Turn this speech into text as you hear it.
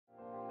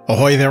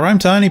Ahoy there, I'm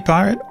Tiny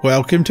Pirate.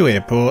 Welcome to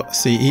Airport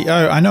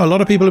CEO. I know a lot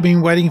of people have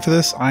been waiting for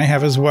this. I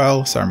have as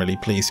well, so I'm really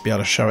pleased to be able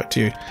to show it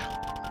to you.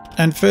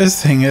 And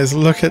first thing is,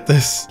 look at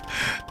this.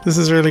 This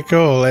is really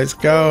cool. Let's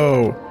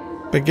go.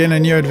 Begin a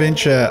new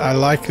adventure. I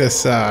like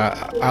this.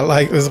 I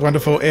like this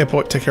wonderful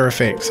airport ticker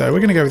effect. So we're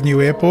going to go with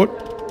new airport.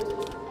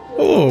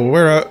 Oh,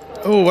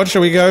 what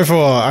should we go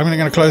for? I'm going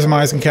to close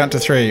my eyes and count to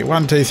 3.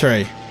 1, 2,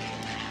 3.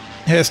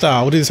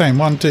 Hairstyle. We'll do the same.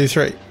 1, 2,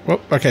 3.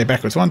 Whoop. Okay,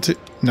 backwards. 1, 2.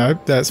 No,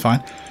 that's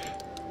fine.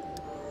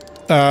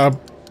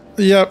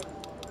 Yep.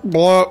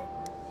 Blah.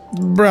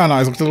 Brown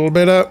eyes looked a little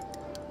better.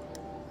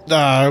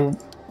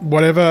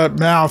 Whatever.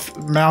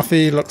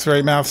 Mouthy looks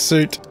very mouth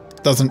suit.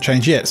 Doesn't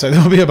change yet. So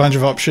there'll be a bunch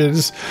of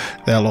options.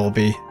 They'll all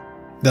be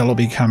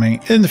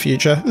coming in the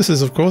future. This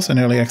is, of course, an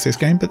early access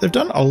game, but they've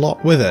done a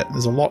lot with it.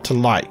 There's a lot to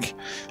like.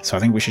 So I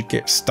think we should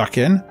get stuck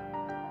in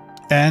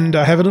and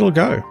have a little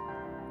go.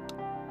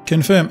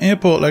 Confirm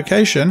airport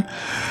location.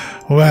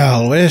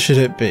 Well, where should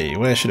it be?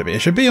 Where should it be? It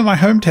should be in my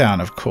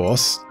hometown, of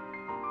course.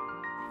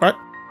 Right.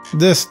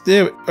 There.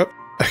 Oh,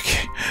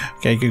 okay.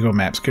 Okay, Google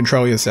Maps.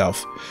 Control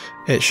yourself.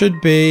 It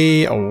should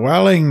be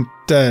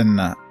Wellington.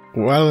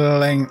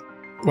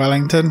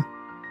 Wellington.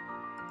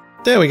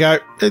 There we go.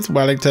 It's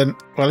Wellington.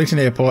 Wellington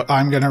Airport.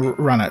 I'm going to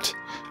run it.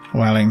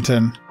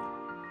 Wellington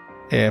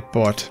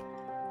Airport.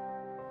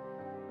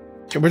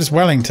 We're just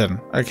Wellington.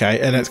 Okay,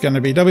 and it's going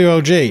to be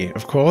WLG,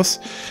 of course.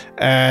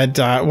 And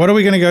what are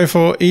we going to go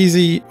for?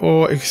 Easy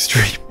or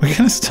extreme? We're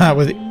going to start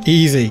with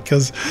easy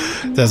because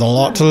there's a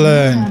lot to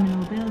learn.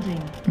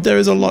 There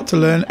is a lot to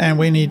learn and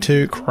we need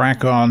to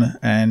crack on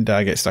and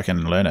get stuck in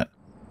and learn it.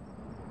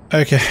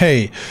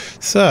 Okay,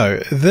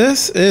 so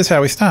this is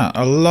how we start.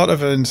 A lot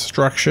of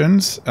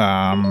instructions,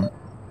 a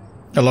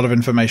lot of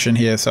information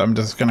here, so I'm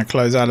just going to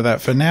close out of that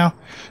for now.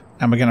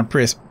 And we're going to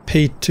press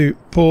P to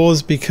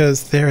pause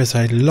because there is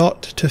a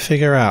lot to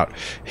figure out.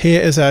 Here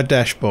is our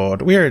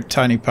dashboard. We're a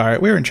Tiny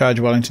Pirate. We're in charge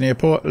of Wellington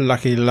Airport.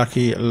 Lucky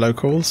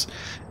locals.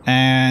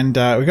 And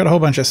we've got a whole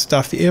bunch of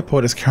stuff. The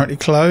airport is currently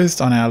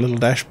closed on our little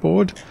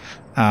dashboard.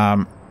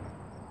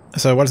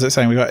 So what is it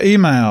saying? We've got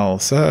email.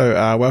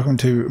 So welcome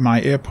to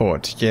my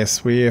airport.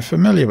 Yes, we're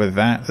familiar with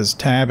that. There's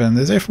tab and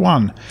there's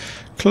F1.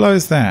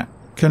 Close that.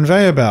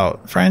 Conveyor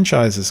belt,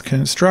 franchises,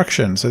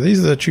 construction. So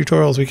these are the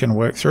tutorials we can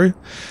work through.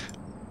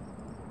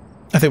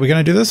 I think we're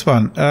going to do this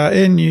one.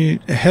 And you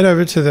head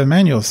over to the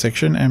manual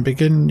section and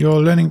begin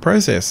your learning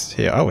process.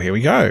 Here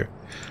we go.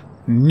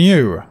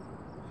 New.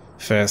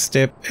 First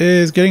step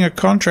is getting a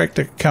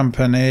contractor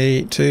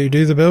company to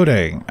do the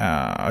building.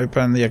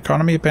 Open the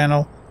economy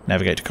panel,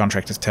 navigate to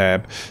contractors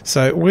tab.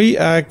 So we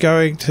are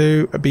going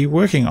to be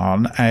working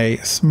on a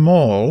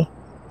small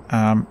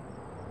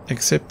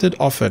accepted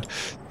offered.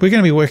 We're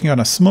going to be working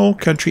on a small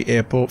country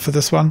airport for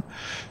this one.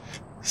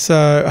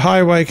 So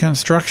highway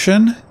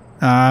construction,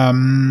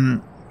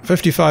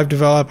 55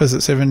 developers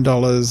at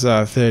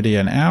 $7.30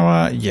 an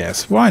hour.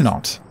 Yes, why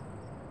not?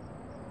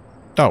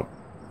 Oh.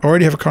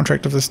 Already have a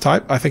contract of this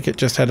type. I think it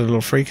just had a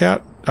little freak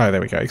out. Oh,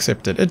 there we go.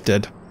 Accepted. It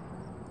did.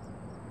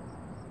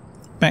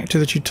 Back to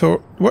the tutorial.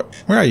 What?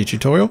 Where are you,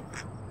 tutorial?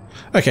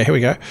 Okay, here we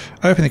go.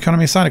 Open the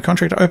economy, sign a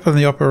contract, open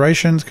the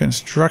operations,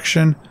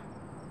 construction.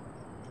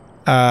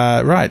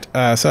 Right.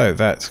 So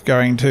that's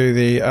going to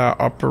the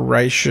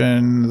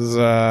operations,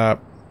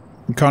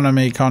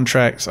 economy,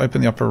 contracts, open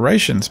the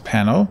operations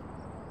panel.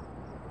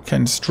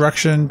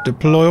 Construction,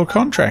 deploy all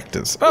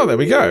contractors. Oh, there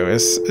we go.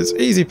 It's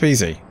easy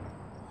peasy.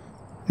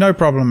 No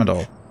problem at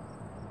all.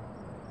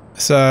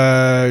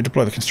 So,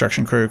 deploy the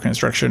construction crew.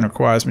 Construction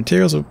requires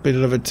materials will be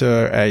delivered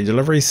to a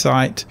delivery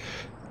site.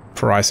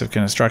 Price of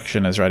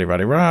construction is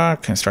rah.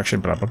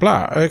 Construction blah blah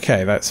blah.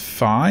 Okay, that's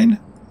fine.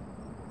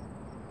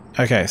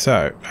 Okay,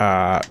 so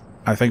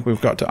I think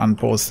we've got to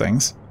unpause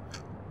things.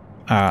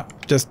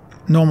 Just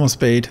normal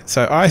speed.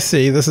 So I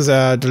see this is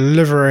our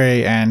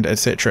delivery and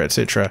etc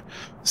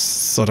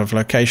sort of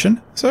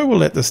location. So we'll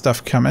let the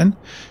stuff come in.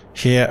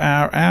 Here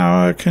are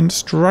our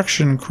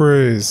construction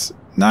crews.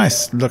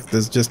 Nice. Look,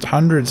 there's just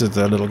hundreds of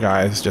the little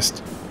guys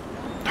just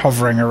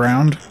hovering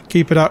around.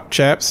 Keep it up,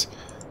 chaps.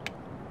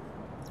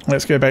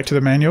 Let's go back to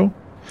the manual.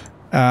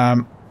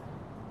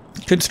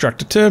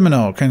 Construct a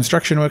terminal.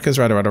 Construction workers,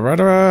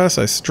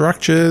 so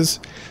structures.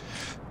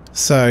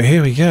 So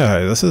here we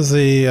go. This is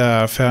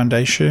the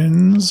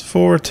foundations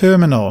for a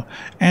terminal.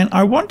 And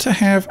I want to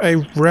have a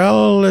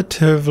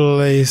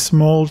relatively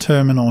small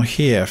terminal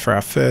here for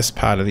our first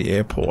part of the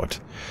airport.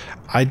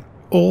 I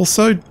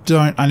also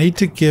I need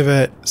to give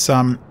it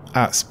some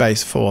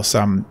space for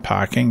some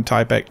parking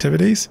type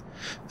activities.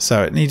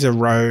 So it needs a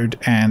road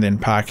and then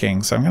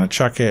parking. So I'm going to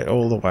chuck it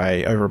all the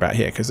way over about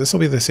here because this will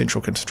be the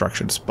central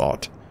construction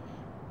spot.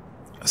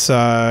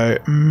 So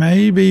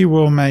maybe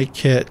we'll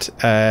make it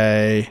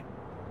a...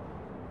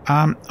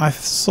 I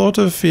sort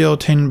of feel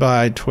 10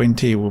 by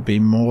 20 will be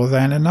more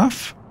than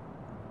enough.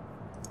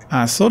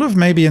 Sort of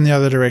maybe in the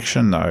other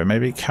direction though.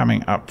 Maybe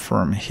coming up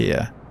from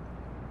here.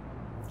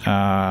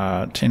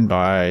 10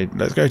 by...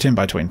 Let's go 10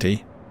 by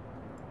 20.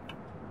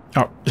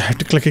 Oh, I have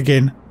to click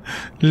again.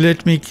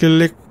 Let me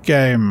click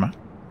game.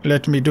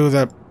 Let me do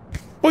the...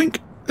 Boink!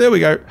 There we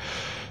go.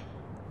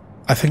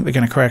 I think they're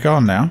going to crack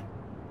on now.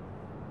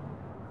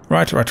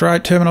 Right.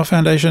 Terminal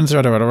foundations,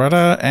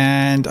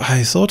 and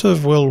I sort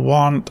of will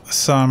want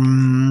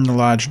some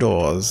large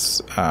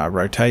doors.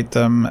 Rotate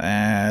them,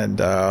 and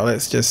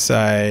let's just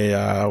say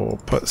we'll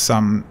put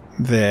some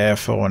there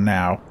for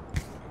now.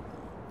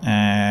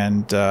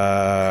 And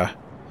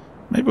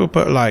maybe we'll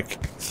put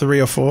like 3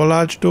 or 4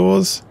 large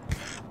doors.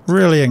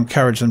 Really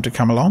encourage them to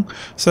come along.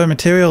 So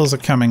materials are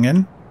coming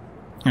in.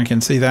 I can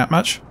see that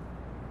much.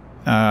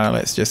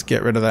 Let's just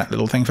get rid of that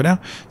little thing for now.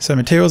 So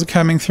materials are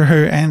coming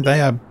through and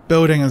they are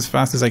building as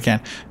fast as they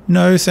can.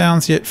 No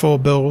sounds yet for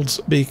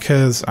builds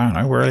because, I don't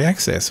know, we're early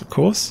access, of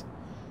course.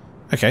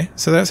 Okay,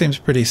 so that seems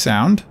pretty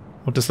sound.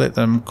 We'll just let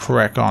them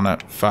crack on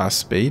at fast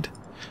speed.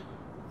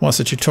 What's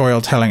the tutorial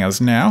telling us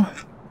now?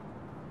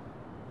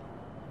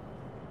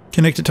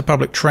 Connected to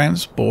public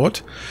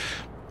transport.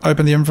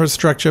 Open the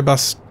infrastructure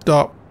bus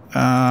stop.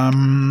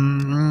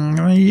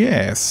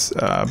 Yes,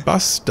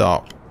 bus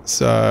stop.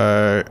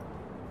 So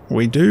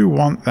we do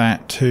want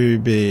that to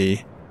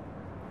be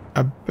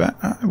about,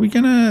 are we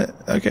gonna,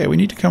 okay, we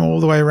need to come all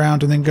the way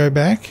around and then go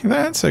back.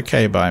 That's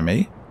okay by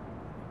me.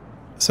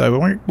 So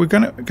we're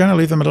gonna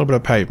leave them a little bit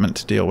of pavement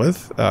to deal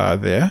with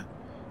there.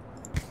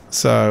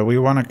 So we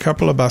want a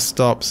couple of bus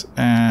stops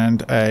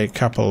and a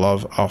couple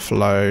of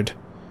offload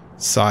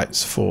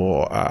sites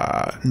for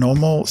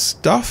normal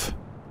stuff.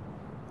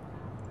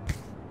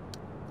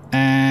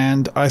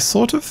 And I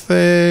sort of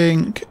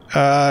think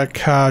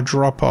car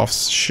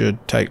drop-offs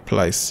should take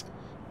place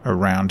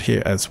around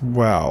here as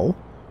well.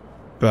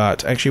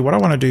 But actually what I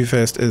want to do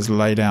first is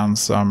lay down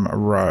some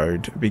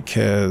road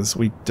because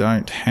we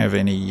don't have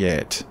any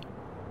yet.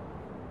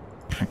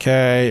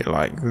 Okay,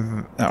 like,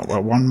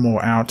 well, one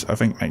more out I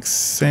think makes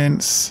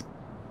sense.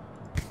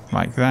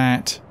 Like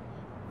that.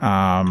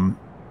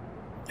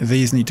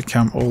 These need to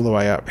come all the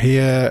way up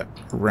here,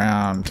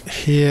 around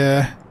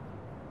here.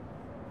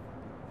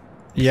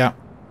 Yeah.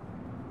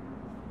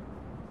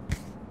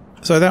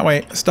 So that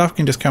way stuff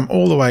can just come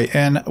all the way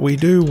in. We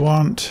do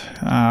want,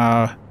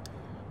 where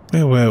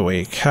were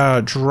we?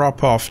 Car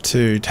drop off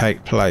to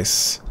take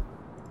place.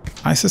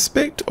 I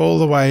suspect all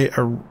the way,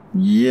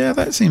 yeah,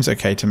 that seems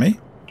okay to me.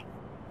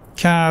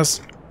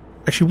 Cars,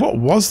 actually what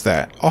was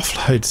that?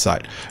 Offload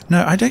site.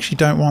 No, I actually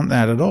don't want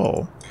that at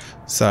all.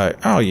 So,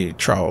 oh you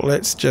troll,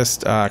 let's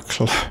just,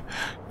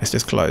 let's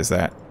just close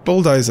that.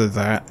 Bulldozer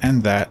that,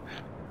 and that.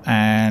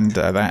 And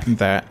that and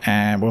that,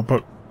 and we'll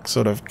put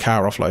sort of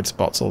car offload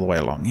spots all the way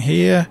along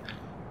here.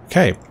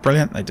 Okay,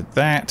 brilliant, they did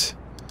that.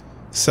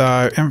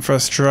 So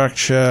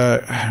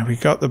infrastructure, we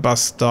got the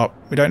bus stop,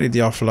 we don't need the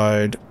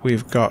offload,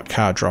 we've got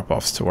car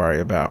drop-offs to worry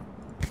about.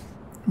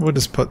 We'll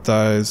just put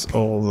those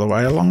all the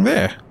way along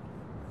there.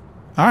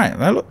 Alright,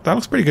 that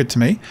looks pretty good to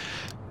me.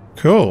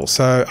 Cool,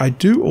 so I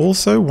do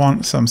also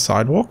want some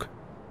sidewalk,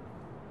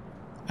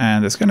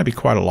 and there's going to be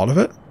quite a lot of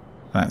it.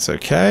 That's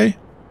okay.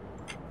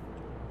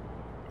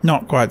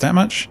 Not quite that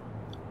much,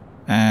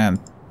 and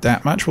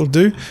that much will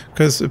do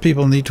because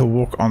people need to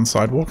walk on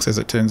sidewalks as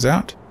it turns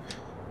out.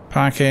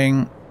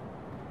 Parking.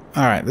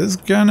 Alright, there's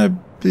gonna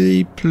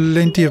be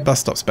plenty of bus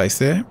stop space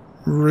there.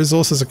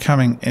 Resources are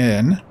coming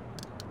in,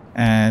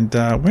 and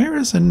where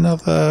is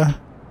another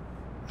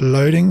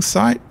loading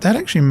site? That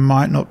actually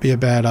might not be a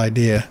bad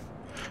idea.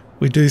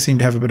 We do seem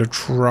to have a bit of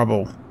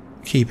trouble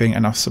keeping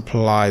enough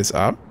supplies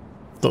up.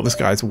 Look, this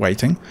guy's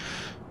waiting.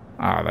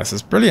 Ah, this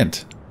is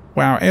brilliant.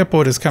 Wow,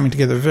 airport is coming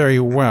together very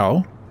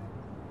well.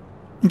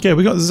 Okay,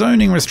 we got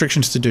zoning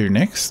restrictions to do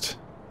next.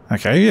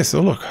 Okay, yes,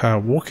 so look,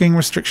 walking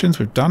restrictions,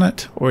 we've done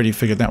it. Already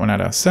figured that one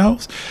out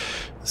ourselves.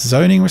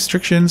 Zoning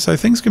restrictions, so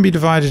things can be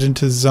divided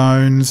into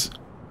zones.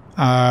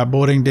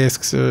 Boarding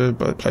desks,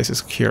 place a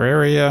secure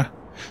area.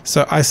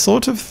 So I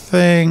sort of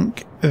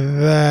think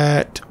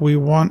that we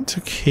want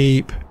to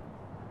keep...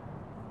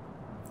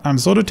 I'm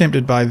sort of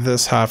tempted by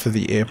this half of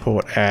the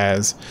airport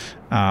as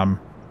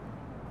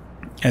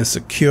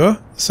secure.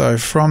 So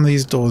from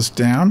these doors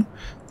down.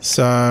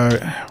 So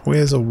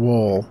where's a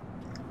wall?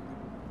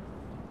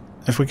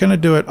 If we're going to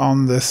do it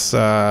on this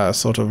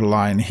sort of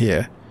line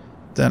here,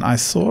 then I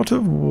sort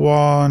of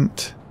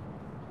want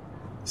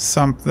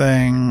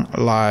something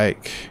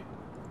like...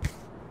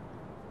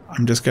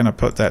 I'm just going to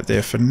put that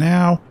there for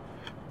now.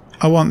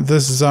 I want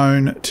this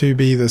zone to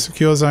be the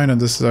secure zone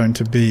and this zone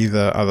to be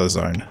the other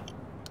zone.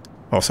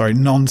 Oh, sorry,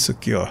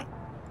 non-secure.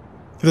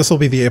 This will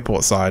be the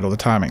airport side or the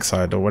tarmac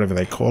side or whatever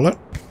they call it.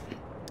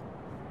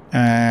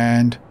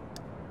 And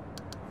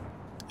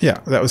yeah,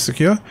 that was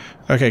secure.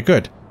 Okay,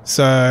 good.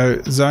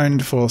 So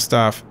zoned for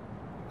staff.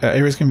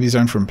 Areas can be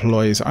zoned for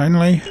employees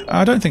only.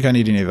 I don't think I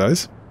need any of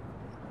those.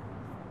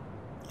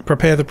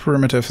 Prepare the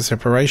perimeter for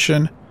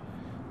separation.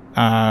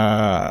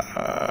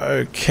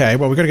 Okay,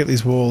 well, we've got to get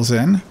these walls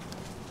in.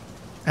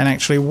 And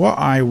actually what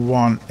I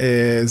want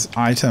is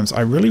items.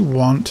 I really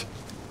want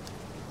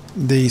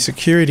the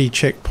security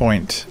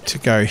checkpoint to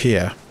go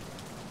here.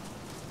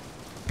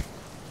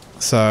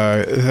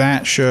 So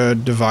that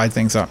should divide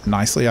things up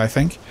nicely, I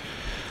think.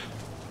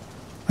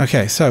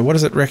 Okay, so what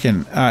does it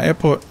reckon?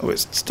 Airport, oh,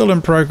 it's still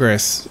in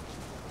progress.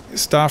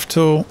 Staff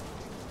tool.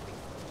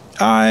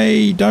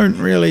 I don't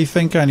really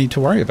think I need to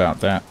worry about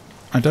that.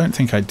 I don't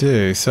think I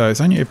do. So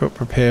zone airport,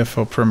 prepare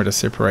for perimeter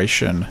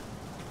separation.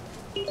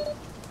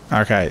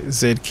 Okay,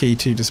 Z key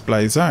to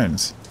display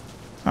zones.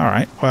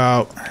 Alright,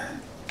 well,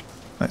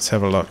 let's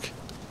have a look.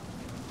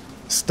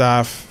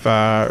 Staff,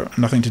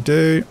 nothing to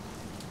do.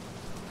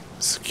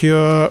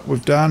 Secure,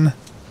 we've done.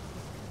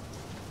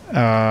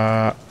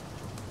 No,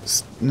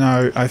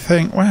 I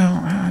think, well,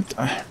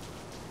 I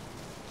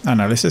don't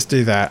know, let's just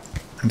do that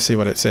and see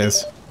what it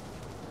says.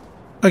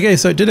 Okay,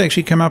 so it did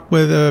actually come up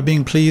with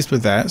being pleased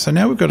with that. So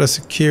now we've got a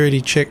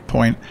security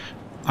checkpoint.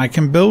 I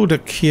can build a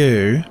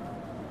queue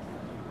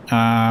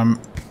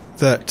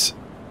that...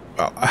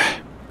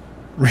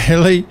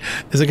 really?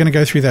 Is it going to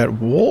go through that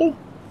wall?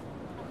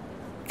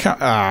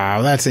 Ah,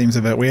 that seems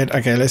a bit weird.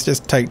 Okay, let's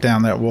just take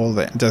down that wall,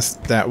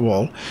 just that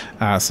wall.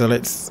 So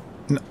let's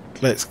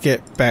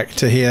get back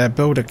to here,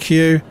 build a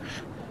queue.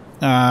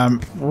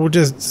 We'll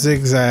just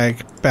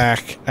zigzag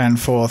back and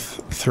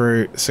forth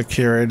through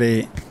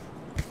security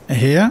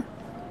here.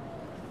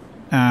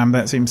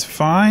 That seems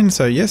fine.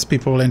 So yes,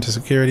 people will enter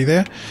security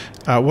there.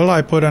 Will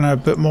I put in a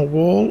bit more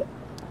wall?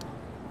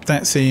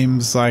 That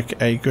seems like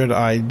a good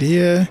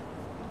idea.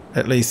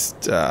 At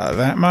least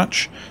that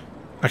much.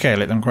 Okay,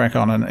 let them crack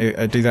on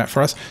and do that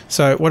for us.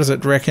 So what does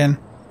it reckon?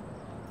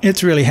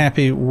 It's really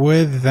happy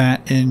with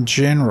that in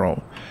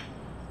general.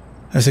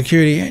 A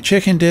security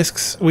check-in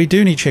desks. We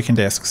do need check-in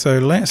desks, so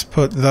let's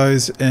put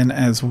those in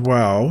as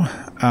well.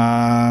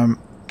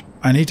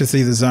 I need to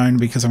see the zone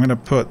because I'm going to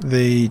put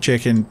the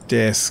check-in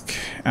desk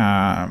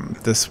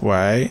this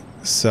way.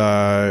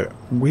 So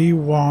we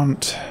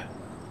want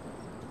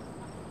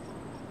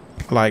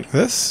like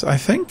this, I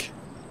think.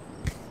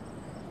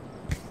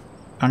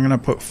 I'm going to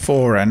put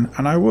 4 in,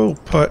 and I will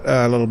put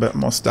a little bit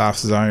more staff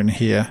zone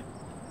here.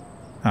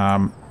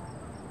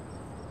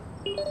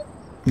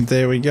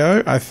 There we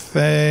go. I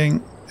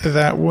think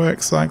that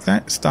works like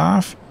that.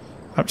 Staff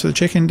up to the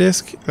check-in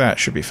desk. That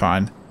should be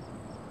fine.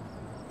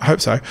 I hope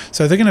so.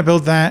 So they're going to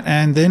build that,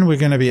 and then we're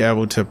going to be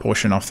able to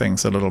portion off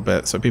things a little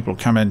bit. So people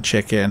come in,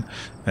 check in,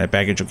 their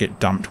baggage will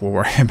get dumped. We'll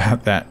worry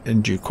about that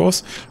in due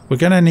course. We're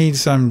going to need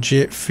some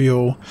jet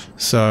fuel,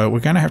 so we're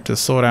going to have to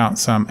sort out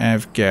some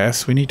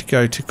avgas. We need to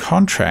go to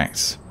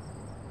contracts.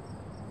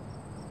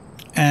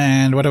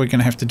 And what are we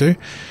going to have to do?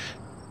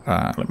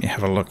 Let me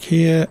have a look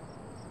here.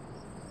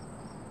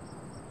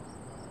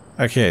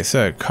 Okay,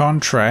 so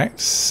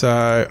contracts.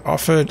 So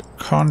offered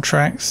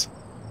contracts.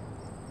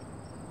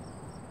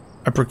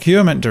 A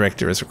procurement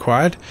director is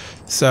required,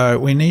 so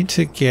we need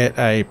to get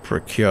a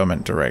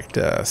procurement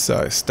director.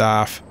 So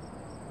staff,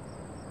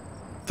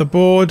 the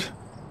board,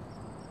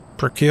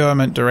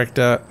 procurement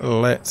director.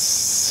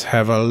 Let's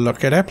have a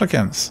look at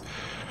applicants.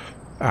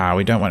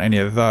 We don't want any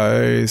of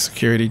those.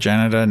 Security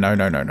janitor,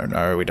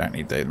 no, we don't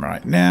need them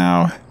right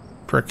now.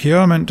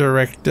 Procurement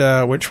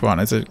director, which one?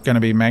 Is it going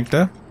to be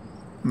Magda?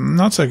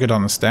 Not so good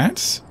on the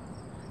stats.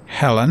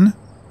 Helen,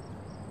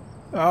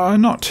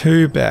 not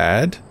too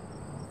bad.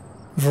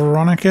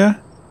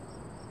 Veronica,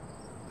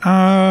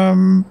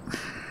 actually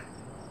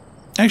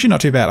not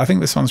too bad. I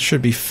think this one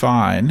should be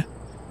fine.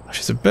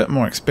 She's a bit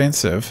more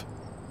expensive.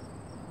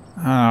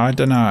 I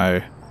don't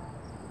know.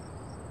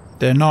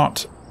 They're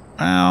not...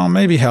 Well,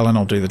 maybe Helen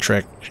will do the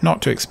trick.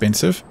 Not too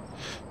expensive.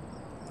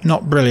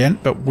 Not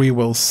brilliant, but we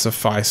will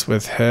suffice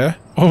with her.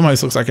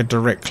 Almost looks like a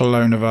direct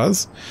clone of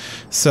us.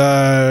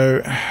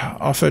 So,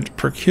 offered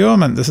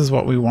procurement. This is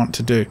what we want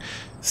to do.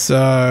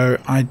 So,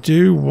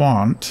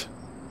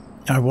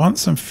 I want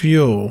some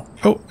fuel.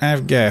 Oh, I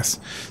have gas.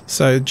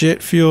 So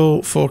jet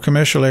fuel for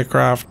commercial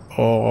aircraft,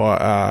 or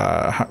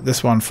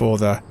this one for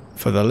the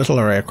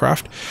littler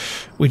aircraft.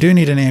 We do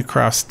need an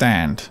aircraft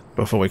stand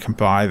before we can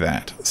buy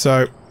that.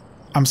 So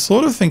I'm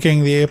sort of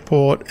thinking the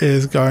airport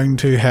is going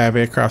to have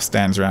aircraft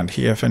stands around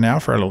here for now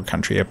for a little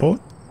country airport.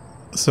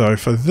 So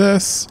for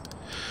this,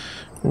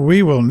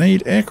 we will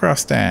need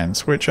aircraft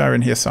stands, which are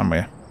in here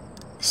somewhere.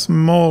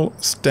 Small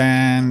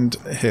stand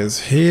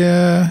is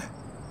here.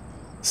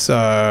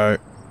 So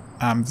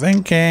I'm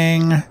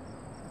thinking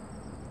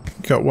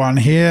got one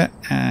here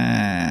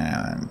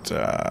and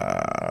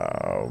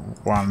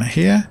one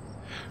here.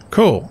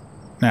 Cool.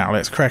 Now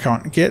let's crack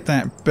on, get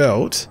that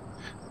built,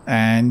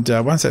 and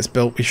once that's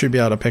built we should be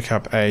able to pick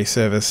up a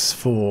service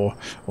for,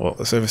 or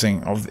the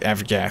servicing of the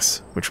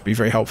avgas, which would be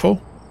very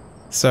helpful.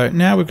 So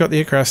now we've got the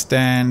aircraft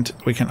stand,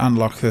 we can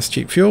unlock this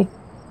cheap fuel.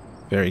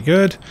 Very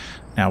good.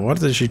 Now what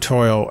does the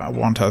tutorial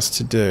want us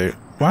to do?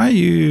 Why are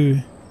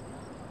you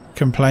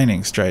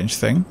complaining, strange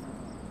thing?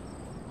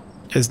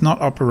 Is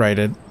not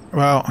operated.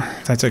 Well,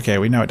 that's okay.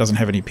 We know it doesn't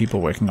have any people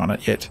working on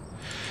it yet.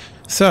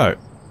 So,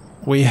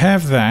 we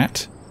have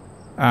that.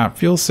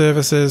 Fuel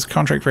services,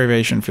 contract for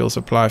aviation, fuel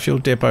supply, fuel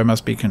depot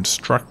must be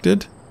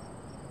constructed.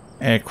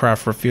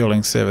 Aircraft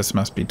refueling service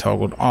must be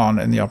toggled on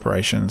in the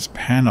operations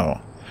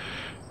panel.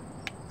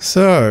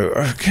 So,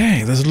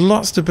 okay, there's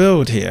lots to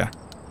build here.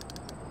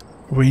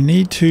 We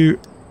need to...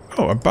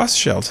 Oh, a bus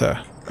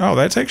shelter. Oh,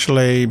 that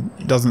actually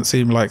doesn't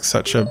seem like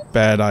such a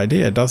bad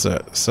idea, does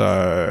it?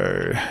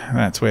 So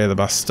that's where the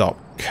bus stop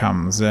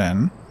comes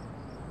in.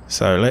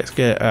 So let's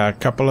get a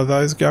couple of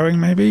those going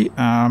maybe.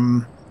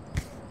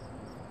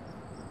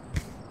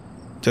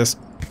 Just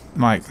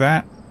like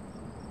that.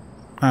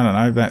 I don't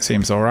know, that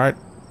seems alright.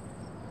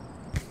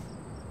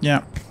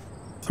 Yeah.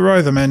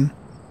 Throw them in.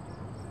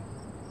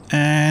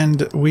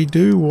 And we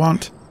do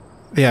want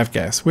the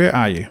avgas. Where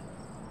are you?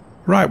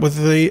 Right, with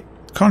the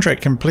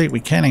contract complete,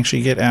 we can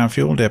actually get our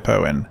fuel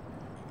depot in,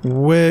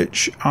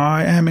 which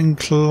I am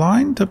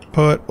inclined to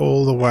put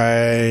all the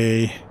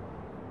way...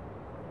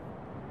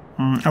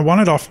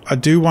 I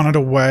do want it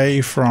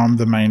away from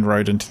the main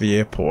road into the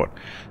airport,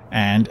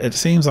 and it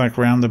seems like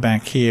round the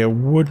back here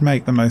would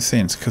make the most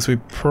sense because we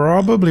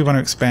probably want to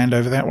expand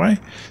over that way.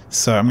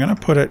 So I'm going to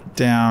put it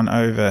down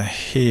over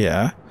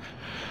here,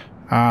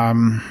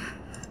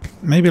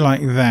 maybe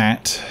like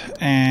that,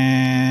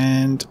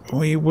 and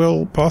we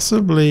will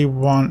possibly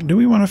want... Do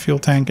we want a fuel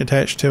tank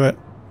attached to it?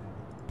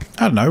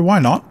 I don't know, why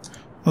not?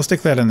 We'll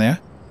stick that in there.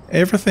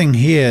 Everything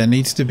here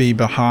needs to be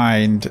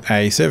behind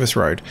a service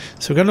road.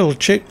 So we've got a little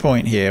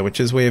checkpoint here,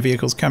 which is where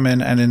vehicles come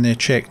in and then they're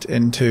checked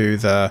into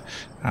the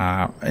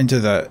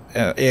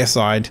air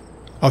side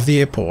of the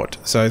airport.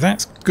 So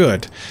that's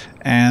good.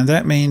 And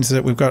that means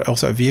that we've got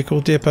also a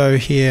vehicle depot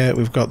here.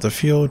 We've got the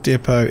fuel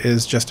depot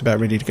is just about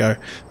ready to go.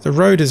 The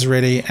road is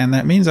ready, and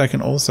that means I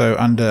can also,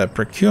 under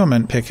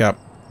procurement, pick up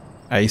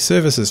a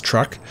services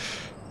truck,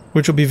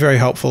 which will be very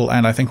helpful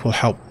and I think will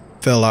help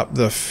fill up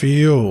the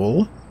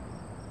fuel.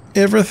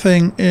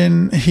 Everything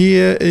in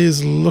here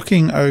is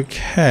looking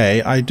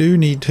okay. I do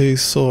need to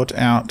sort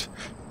out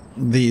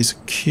these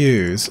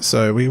queues,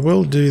 so we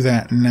will do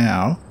that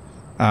now.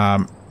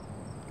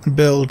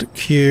 Build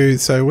queue,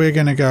 so we're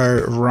going to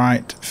go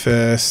right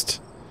first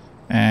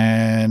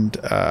and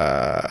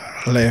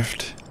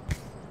left.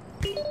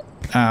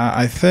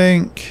 I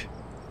think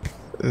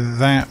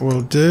that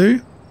will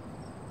do.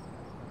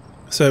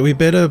 So we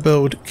better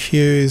build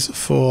queues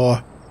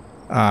for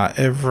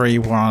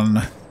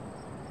everyone.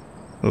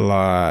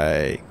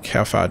 Like,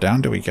 how far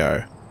down do we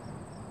go?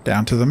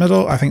 Down to the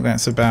middle. I think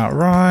that's about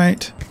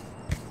right.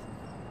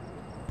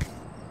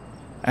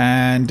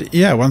 And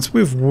yeah, once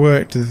we've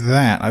worked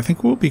that, I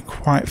think we'll be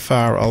quite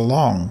far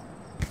along,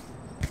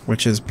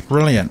 which is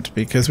brilliant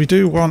because we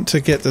do want to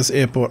get this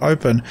airport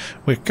open.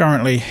 We're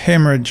currently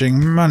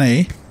hemorrhaging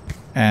money,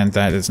 and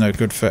that is no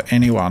good for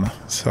anyone.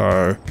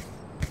 So,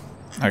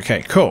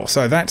 okay, cool.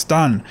 So that's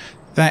done.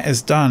 That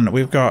is done.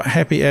 We've got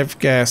happy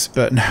avgas,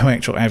 but no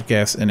actual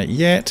avgas in it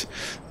yet.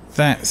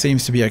 That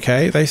seems to be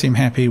okay. They seem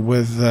happy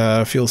with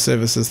the fuel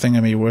services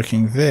thingamy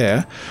working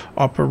there.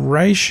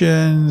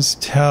 Operations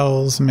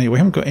tells me we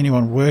haven't got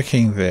anyone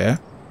working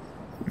there.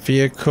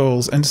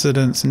 Vehicles,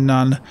 incidents,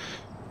 none.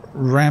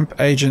 Ramp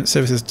agent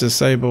services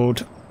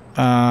disabled.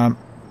 I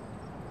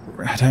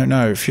don't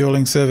know.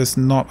 Fueling service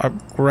not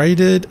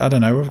upgraded. I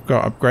don't know. We've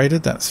got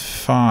upgraded. That's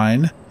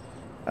fine.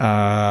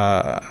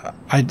 I'll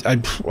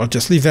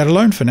just leave that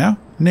alone for now.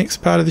 Next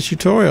part of the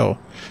tutorial.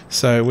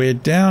 So we're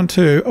down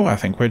to, I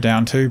think we're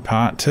down to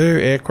part 2,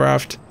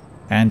 aircraft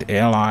and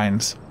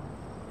airlines.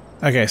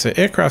 Okay, so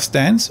aircraft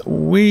stands.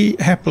 We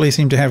happily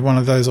seem to have one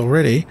of those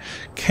already.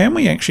 Can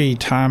we actually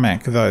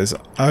tarmac those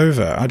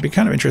over? I'd be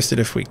kind of interested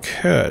if we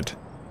could,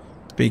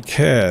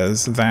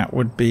 because that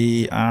would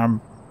be, I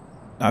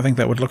think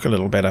that would look a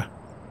little better.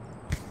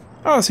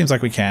 Oh, it seems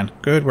like we can.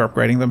 Good, we're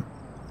upgrading them.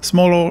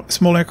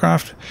 Small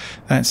aircraft,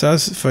 that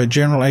says, for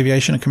general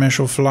aviation and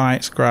commercial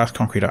flights, grass,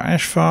 concrete or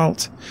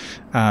asphalt.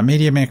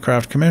 Medium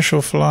aircraft,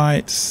 commercial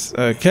flights.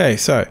 Okay,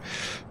 so,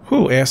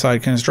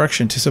 airside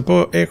construction. To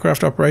support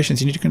aircraft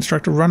operations, you need to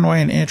construct a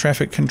runway and air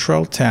traffic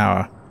control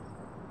tower.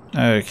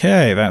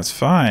 Okay, that's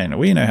fine.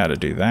 We know how to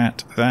do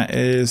that. That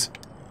is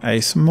a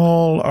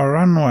small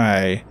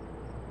runway.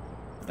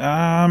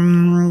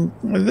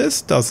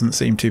 This doesn't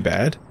seem too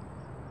bad.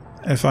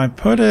 If I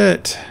put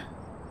it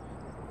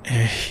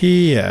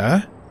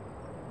here,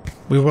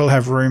 we will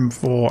have room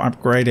for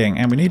upgrading,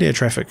 and we need air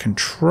traffic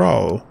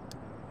control.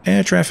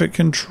 Air traffic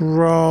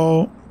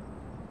control,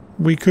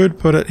 we could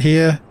put it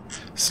here,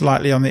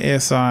 slightly on the air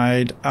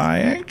side. I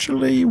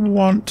actually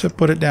want to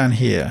put it down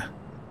here.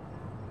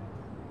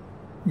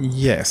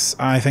 Yes,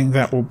 I think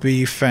that will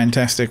be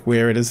fantastic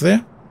where it is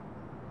there.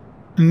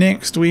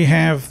 Next we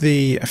have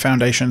the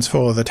foundations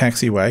for the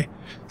taxiway.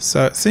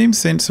 So it seems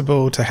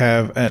sensible to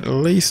have at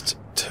least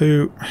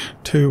two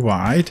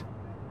wide.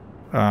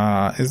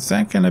 Is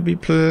that going to be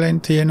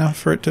plenty enough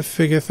for it to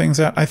figure things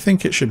out? I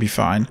think it should be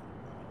fine.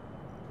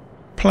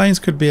 Planes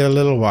could be a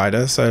little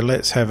wider, so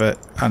let's have it,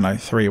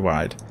 3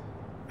 wide.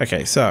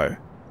 Okay, so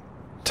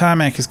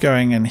tarmac is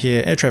going in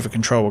here, air traffic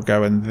control will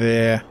go in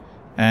there,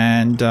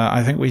 and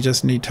I think we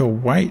just need to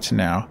wait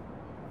now.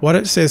 What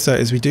it says though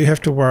is we do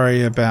have to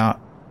worry about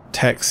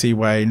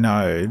taxiway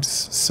nodes,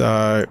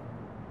 so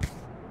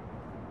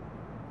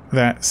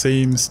that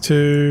seems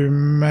to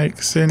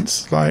make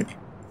sense like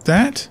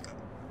that.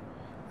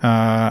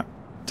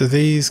 Do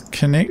these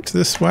connect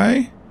this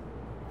way?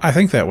 I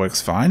think that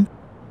works fine.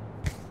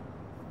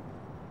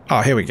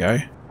 Oh, here we go.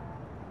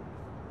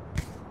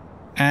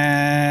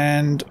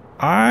 And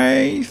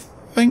I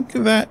think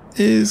that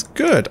is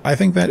good. I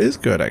think that is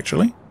good,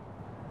 actually.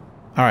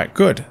 Alright,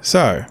 good.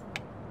 So,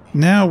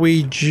 now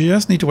we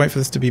just need to wait for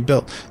this to be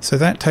built. So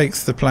that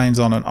takes the planes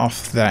on and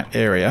off that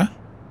area,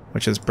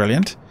 which is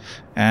brilliant.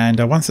 And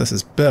once this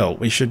is built,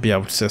 we should be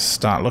able to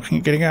start looking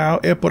at getting our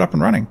airport up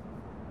and running.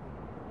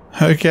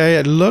 Okay,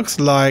 it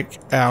looks like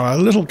our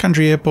little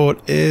country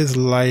airport is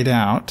laid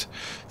out.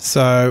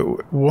 So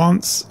it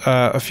wants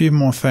a few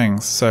more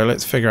things. So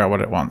let's figure out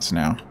what it wants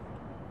now.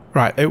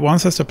 Right, it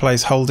wants us to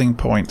place holding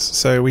points.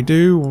 So we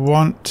do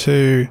want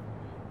to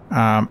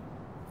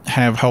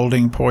have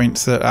holding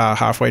points that are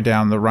halfway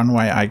down the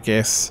runway, I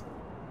guess.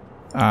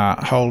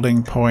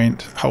 Holding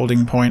point.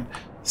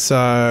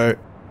 So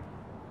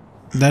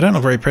they don't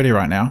look very pretty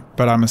right now,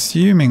 but I'm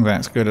assuming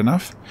that's good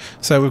enough.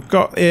 So we've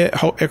got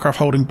aircraft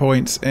holding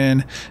points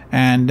in,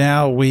 and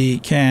now we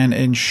can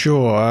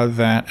ensure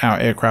that our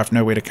aircraft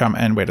know where to come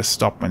and where to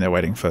stop when they're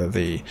waiting for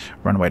the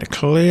runway to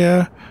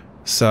clear.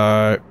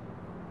 So,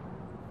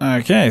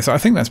 okay, so I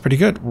think that's pretty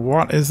good.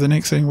 What is the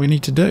next thing we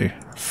need to do?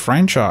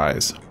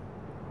 Franchise.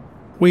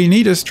 We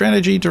need a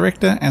strategy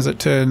director, as it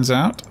turns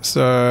out.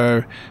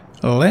 So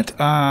let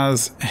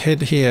us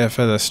head here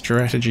for the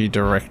strategy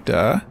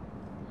director.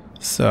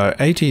 So,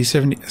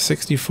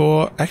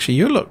 AT-64, actually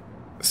you look,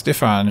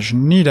 Stefan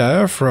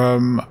Schneider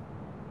from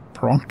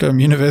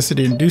Promptum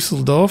University in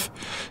Dusseldorf.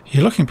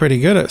 You're looking pretty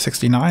good at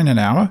 69 an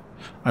hour.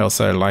 I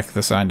also like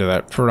the sound of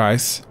that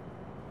price.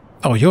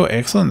 Oh, you're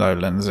excellent though,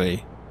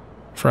 Lindsay.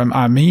 From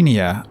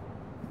Armenia.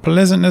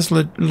 Pleasantness,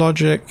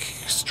 logic,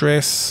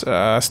 stress,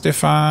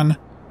 Stefan.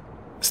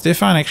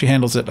 Stefan actually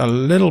handles it a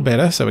little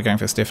better, so we're going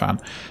for Stefan.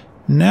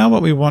 Now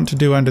what we want to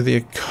do under the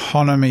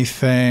economy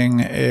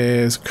thing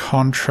is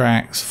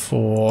contracts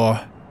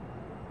for...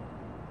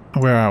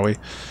 Where are we?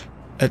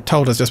 It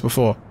told us just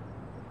before.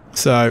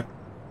 So,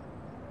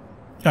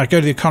 go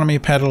to the economy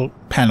panel,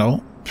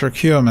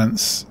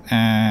 procurements,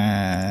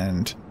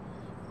 and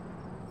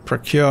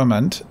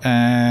procurement,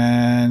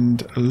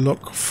 and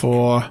look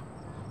for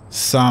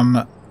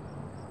some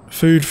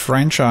food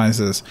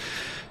franchises.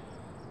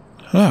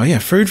 Oh yeah,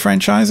 food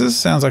franchises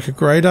sounds like a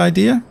great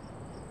idea.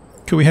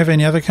 Could we have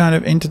any other kind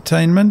of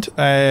entertainment?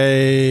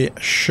 A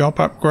shop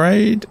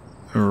upgrade?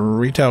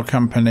 Retail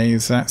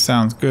companies, that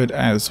sounds good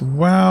as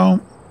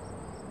well.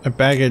 A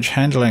baggage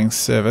handling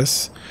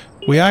service.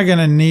 We are going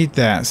to need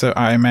that, so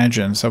I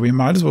imagine. So we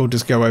might as well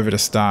just go over to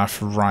staff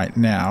right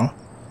now.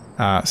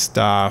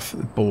 Staff,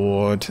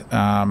 board,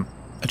 a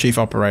chief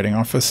operating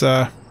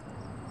officer.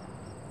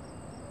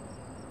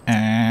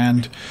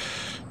 And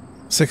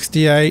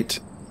 68.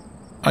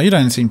 Oh, you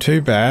don't seem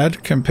too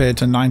bad compared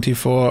to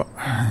 94.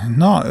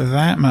 Not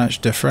that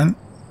much different.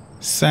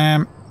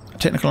 Sam,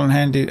 technical and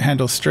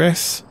handle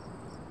stress.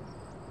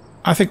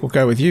 I think we'll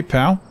go with you,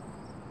 pal.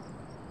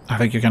 I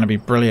think you're going to be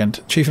brilliant.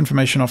 Chief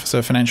Information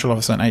Officer, Financial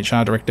Officer, and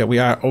HR Director. We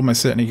are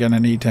almost certainly going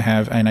to need to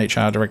have an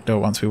HR Director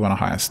once we want to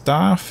hire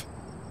staff.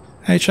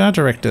 HR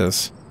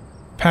Directors.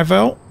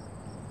 Pavel.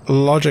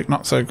 Logic,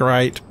 not so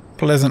great.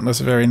 Pleasantness,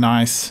 very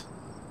nice.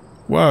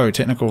 Whoa,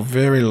 technical,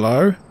 very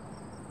low.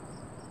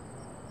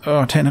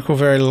 Oh, technical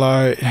very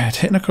low.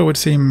 Technical would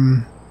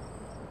seem...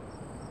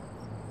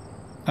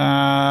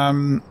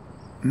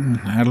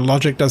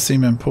 logic does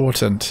seem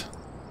important.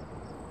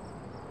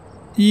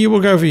 You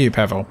will go for you,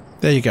 Pavel.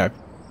 There you go.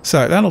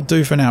 So, that'll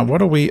do for now.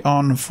 What are we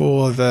on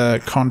for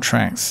the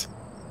contracts?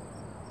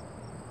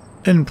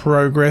 In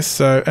progress.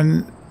 So,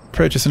 and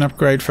purchase an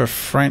upgrade for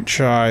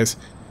franchise.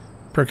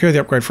 Procure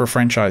the upgrade for a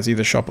franchise,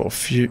 either shop or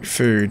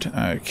food.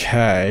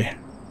 Okay.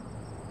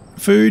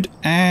 Food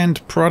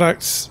and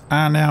products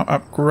are now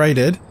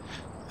upgraded,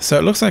 so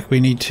it looks like we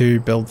need to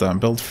build them.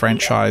 Build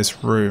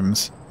franchise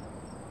rooms.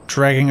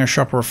 Dragging a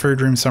shop or a food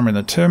room somewhere in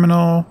the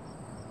terminal.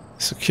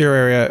 Secure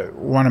area,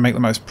 want to make the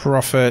most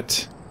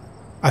profit.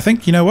 I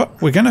think, you know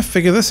what, we're going to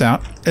figure this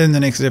out in the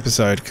next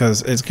episode,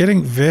 because it's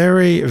getting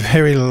very,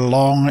 very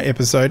long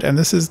episode, and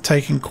this is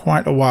taking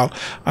quite a while.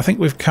 I think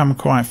we've come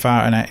quite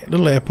far, and our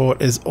little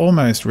airport is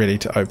almost ready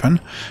to open,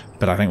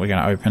 but I think we're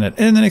going to open it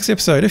in the next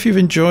episode. If you've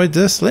enjoyed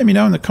this, let me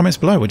know in the comments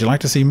below. Would you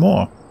like to see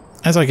more?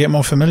 As I get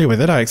more familiar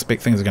with it, I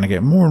expect things are going to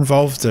get more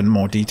involved and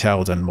more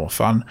detailed and more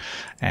fun,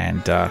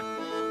 and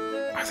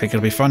I think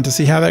it'll be fun to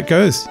see how that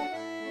goes.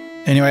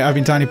 Anyway, I've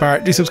been Tiny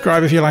Pirate. Do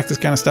subscribe if you like this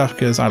kind of stuff,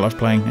 because I love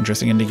playing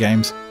interesting indie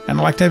games, and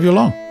I like to have you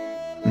along.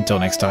 Until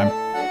next time,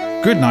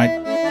 good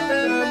night.